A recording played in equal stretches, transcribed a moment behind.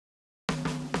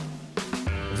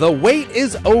The wait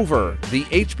is over. The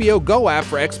HBO GO app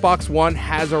for Xbox One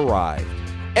has arrived.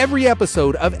 Every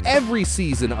episode of every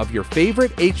season of your favorite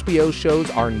HBO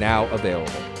shows are now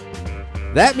available.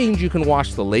 That means you can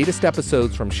watch the latest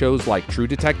episodes from shows like True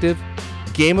Detective,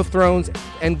 Game of Thrones,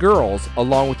 and Girls,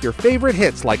 along with your favorite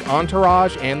hits like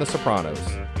Entourage and The Sopranos.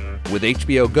 With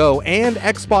HBO GO and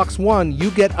Xbox One,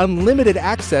 you get unlimited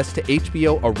access to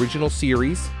HBO original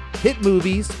series, hit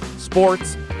movies,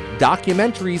 sports,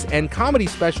 documentaries, and comedy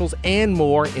specials, and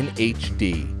more in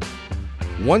HD.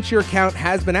 Once your account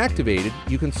has been activated,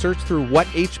 you can search through what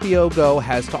HBO GO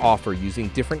has to offer using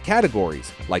different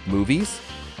categories like movies,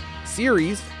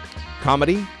 series,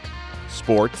 comedy,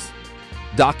 sports,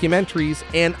 documentaries,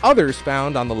 and others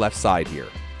found on the left side here.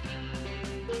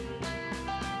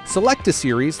 Select a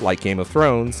series like Game of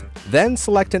Thrones, then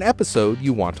select an episode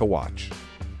you want to watch.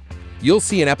 You'll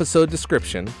see an episode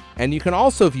description, and you can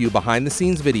also view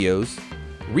behind-the-scenes videos,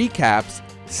 recaps,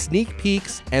 sneak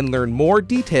peeks, and learn more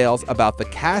details about the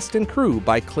cast and crew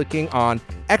by clicking on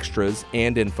Extras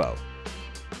and Info.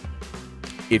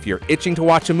 If you're itching to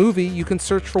watch a movie, you can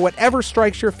search for whatever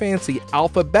strikes your fancy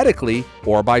alphabetically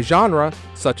or by genre,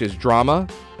 such as drama,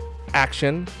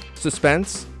 action,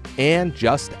 suspense, and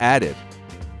just added.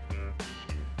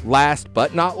 Last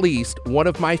but not least, one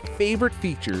of my favorite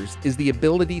features is the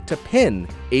ability to pin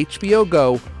HBO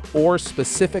GO or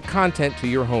specific content to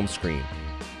your home screen.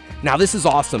 Now this is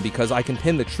awesome because I can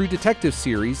pin the True Detective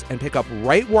series and pick up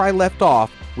right where I left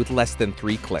off with less than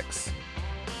 3 clicks.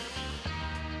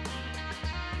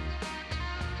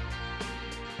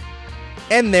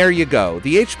 And there you go,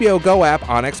 the HBO GO app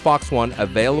on Xbox One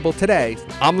available today.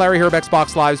 I'm Larry Herb,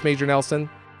 Xbox Live's Major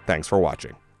Nelson. Thanks for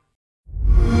watching.